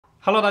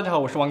Hello， 大家好，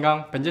我是王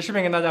刚。本期视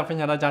频跟大家分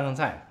享的家常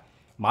菜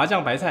麻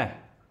酱白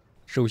菜。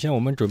首先，我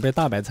们准备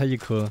大白菜1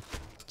颗，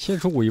切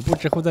除尾部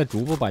之后，再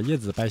逐步把叶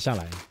子掰下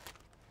来，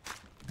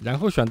然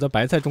后选择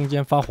白菜中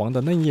间发黄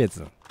的嫩叶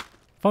子，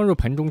放入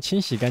盆中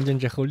清洗干净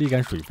之后沥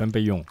干水分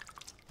备用。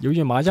由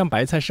于麻酱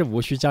白菜是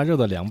无需加热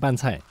的凉拌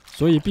菜，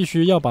所以必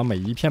须要把每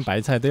一片白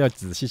菜都要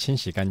仔细清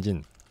洗干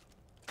净。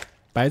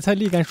白菜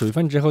沥干水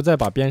分之后，再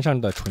把边上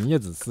的纯叶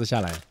子撕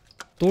下来，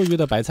多余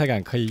的白菜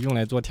杆可以用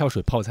来做跳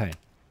水泡菜。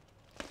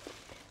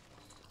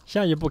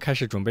下一步开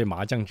始准备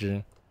麻酱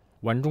汁，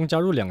碗中加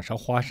入2勺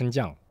花生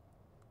酱，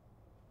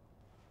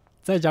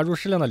再加入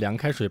适量的凉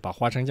开水，把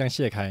花生酱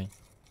卸开。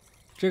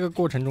这个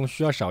过程中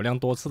需要少量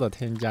多次的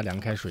添加凉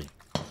开水，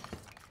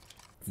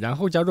然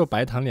后加入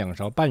白糖2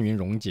勺拌匀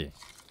溶解，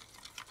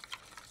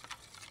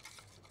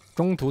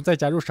中途再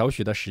加入少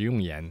许的食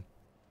用盐，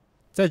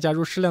再加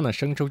入适量的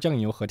生抽酱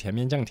油和甜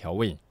面酱调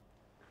味，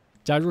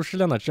加入适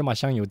量的芝麻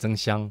香油增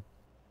香，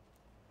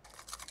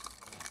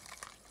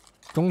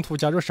中途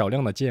加入少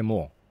量的芥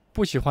末。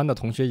不喜欢的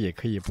同学也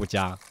可以不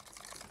加。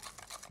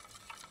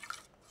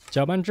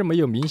搅拌至没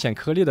有明显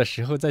颗粒的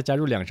时候，再加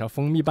入2勺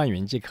蜂蜜拌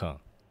匀即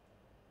可。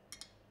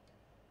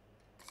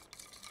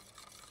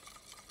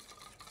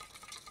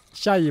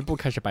下一步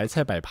开始白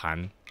菜摆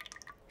盘。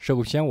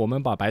首先，我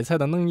们把白菜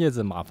的嫩叶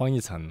子码放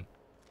一层，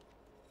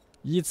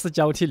依次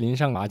交替淋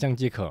上麻酱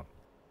即可。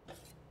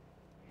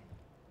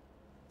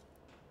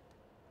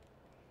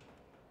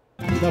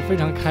一道非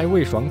常开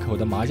胃爽口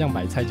的麻酱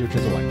白菜就制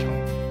作完成。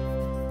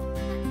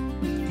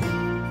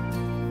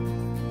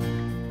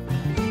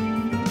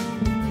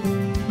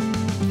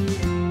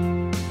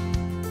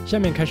下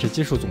面开始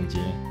技术总结。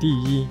第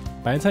一，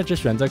白菜只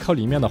选择靠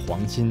里面的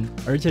黄心，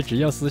而且只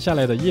要撕下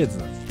来的叶子，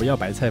不要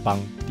白菜帮。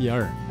第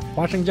二，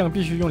花生酱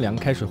必须用凉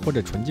开水或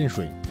者纯净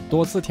水，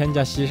多次添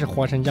加稀释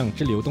花生酱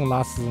至流动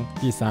拉丝。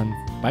第三，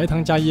白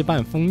糖加1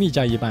半，蜂蜜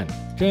加1半，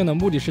这样的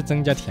目的是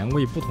增加甜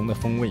味不同的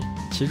风味，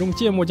其中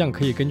芥末酱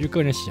可以根据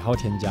个人喜好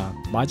添加。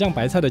麻酱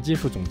白菜的技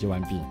术总结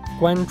完毕。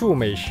关注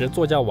美食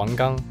作家王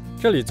刚，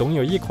这里总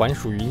有一款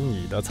属于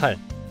你的菜。